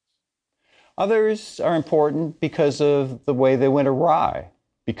Others are important because of the way they went awry,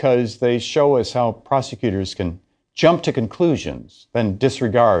 because they show us how prosecutors can jump to conclusions, then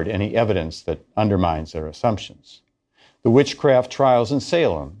disregard any evidence that undermines their assumptions. The witchcraft trials in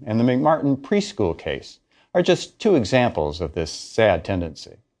Salem and the McMartin preschool case are just two examples of this sad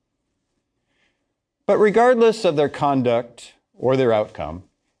tendency. But regardless of their conduct or their outcome,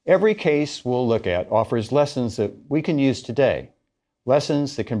 every case we'll look at offers lessons that we can use today,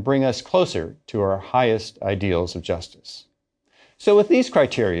 lessons that can bring us closer to our highest ideals of justice. So with these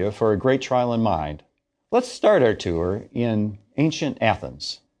criteria for a great trial in mind, let's start our tour in ancient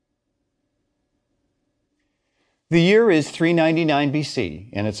Athens. The year is 399 BC,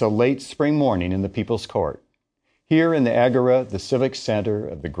 and it's a late spring morning in the People's Court. Here in the Agora, the civic center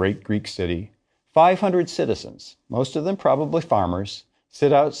of the great Greek city, 500 citizens, most of them probably farmers,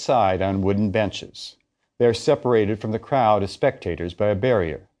 sit outside on wooden benches. They are separated from the crowd of spectators by a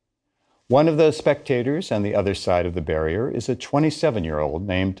barrier. One of those spectators on the other side of the barrier is a 27-year-old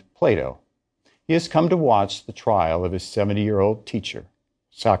named Plato. He has come to watch the trial of his 70-year-old teacher,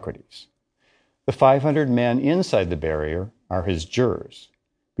 Socrates. The 500 men inside the barrier are his jurors.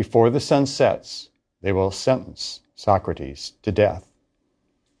 Before the sun sets, they will sentence Socrates to death.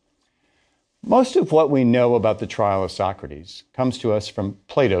 Most of what we know about the trial of Socrates comes to us from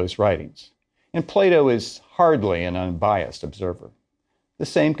Plato's writings, and Plato is hardly an unbiased observer. The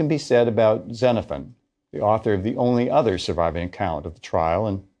same can be said about Xenophon, the author of the only other surviving account of the trial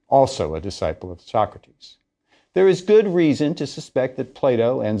and also a disciple of Socrates. There is good reason to suspect that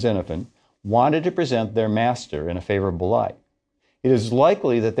Plato and Xenophon wanted to present their master in a favorable light. It is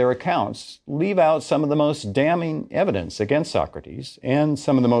likely that their accounts leave out some of the most damning evidence against Socrates and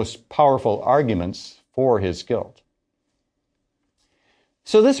some of the most powerful arguments for his guilt.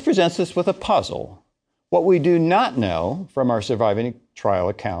 So this presents us with a puzzle. What we do not know from our surviving trial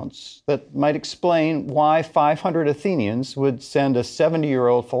accounts that might explain why 500 Athenians would send a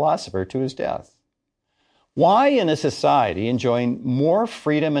 70-year-old philosopher to his death. Why, in a society enjoying more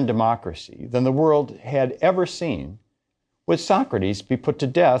freedom and democracy than the world had ever seen, would Socrates be put to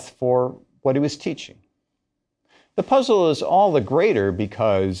death for what he was teaching? The puzzle is all the greater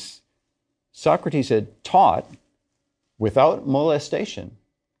because Socrates had taught without molestation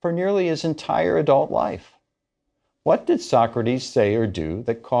for nearly his entire adult life. What did Socrates say or do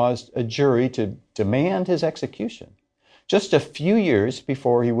that caused a jury to demand his execution just a few years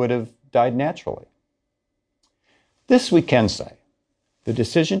before he would have died naturally? This we can say. The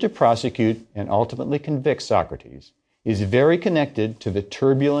decision to prosecute and ultimately convict Socrates is very connected to the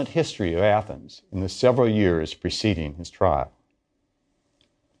turbulent history of Athens in the several years preceding his trial.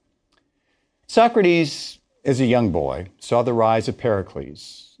 Socrates, as a young boy, saw the rise of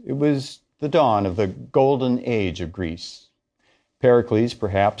Pericles. It was the dawn of the golden age of Greece. Pericles,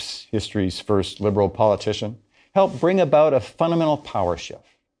 perhaps history's first liberal politician, helped bring about a fundamental power shift.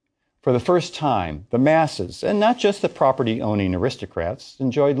 For the first time, the masses, and not just the property-owning aristocrats,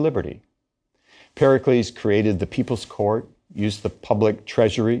 enjoyed liberty. Pericles created the People's Court, used the public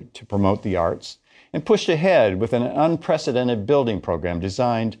treasury to promote the arts, and pushed ahead with an unprecedented building program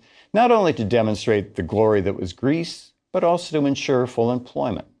designed not only to demonstrate the glory that was Greece, but also to ensure full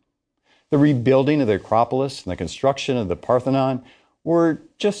employment. The rebuilding of the Acropolis and the construction of the Parthenon were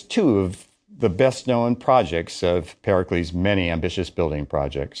just two of the best-known projects of Pericles' many ambitious building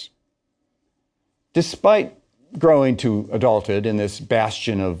projects. Despite growing to adulthood in this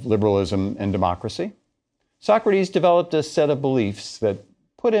bastion of liberalism and democracy, Socrates developed a set of beliefs that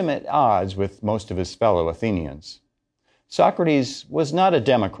put him at odds with most of his fellow Athenians. Socrates was not a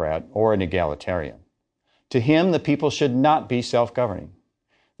democrat or an egalitarian. To him, the people should not be self-governing.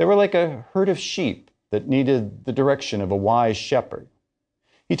 They were like a herd of sheep that needed the direction of a wise shepherd.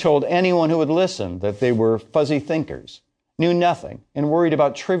 He told anyone who would listen that they were fuzzy thinkers, knew nothing, and worried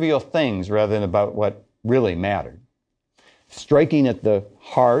about trivial things rather than about what really mattered. Striking at the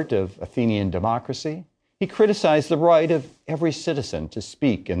heart of Athenian democracy, he criticized the right of every citizen to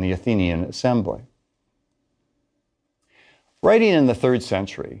speak in the Athenian assembly. Writing in the 3rd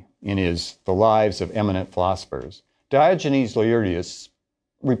century, in his The Lives of Eminent Philosophers, Diogenes Laertius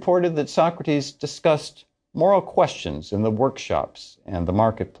reported that Socrates discussed moral questions in the workshops and the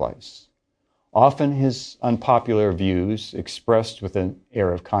marketplace. Often his unpopular views, expressed with an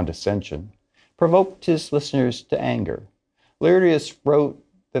air of condescension, provoked his listeners to anger. Laertius wrote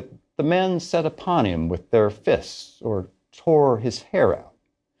that the men set upon him with their fists or tore his hair out,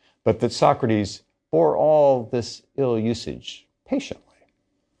 but that Socrates bore all this ill usage patiently.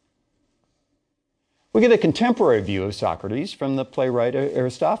 We get a contemporary view of Socrates from the playwright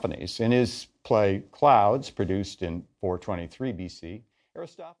Aristophanes. In his play Clouds, produced in 423 BC, Aristophanes